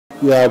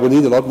Yeah, we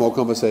need a lot more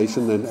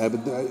conversation, and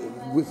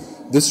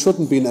this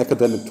shouldn't be an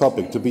academic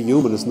topic. To be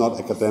human is not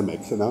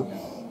academic, you know.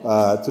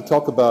 To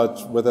talk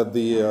about whether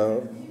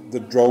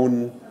the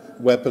drone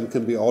weapon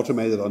can be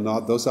automated or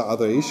not, those are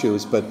other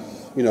issues. But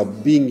you know,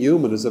 being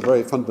human is a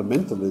very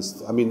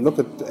fundamentalist. I mean, look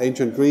at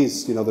ancient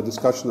Greece. You know, the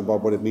discussion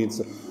about what it means,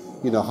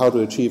 you know, how to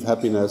achieve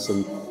happiness,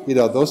 and you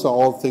know, those are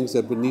all things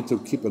that we need to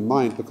keep in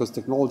mind, because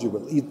technology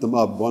will eat them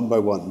up one by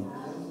one,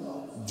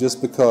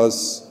 just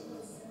because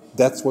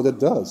that's what it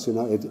does. You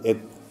know, it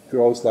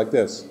grows like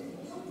this.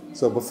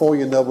 So before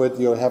you know it,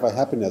 you'll have a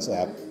happiness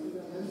app,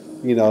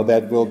 you know,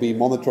 that will be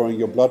monitoring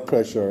your blood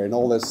pressure and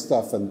all this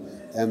stuff,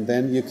 and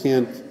then you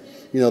can't,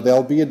 you know,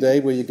 there'll be a day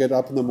where you get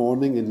up in the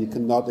morning and you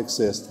cannot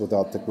exist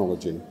without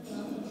technology.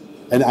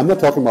 And I'm not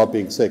talking about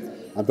being sick.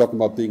 I'm talking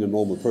about being a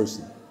normal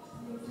person.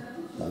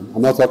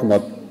 I'm not talking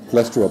about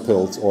cholesterol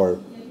pills or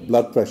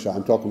blood pressure.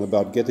 I'm talking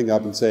about getting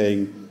up and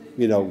saying,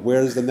 you know,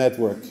 where's the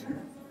network?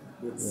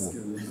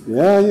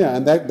 Yeah,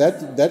 and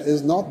that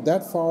is not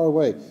that far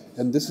away.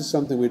 And this is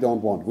something we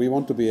don't want. We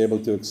want to be able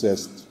to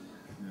exist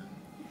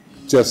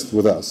just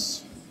with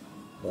us.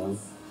 Yeah.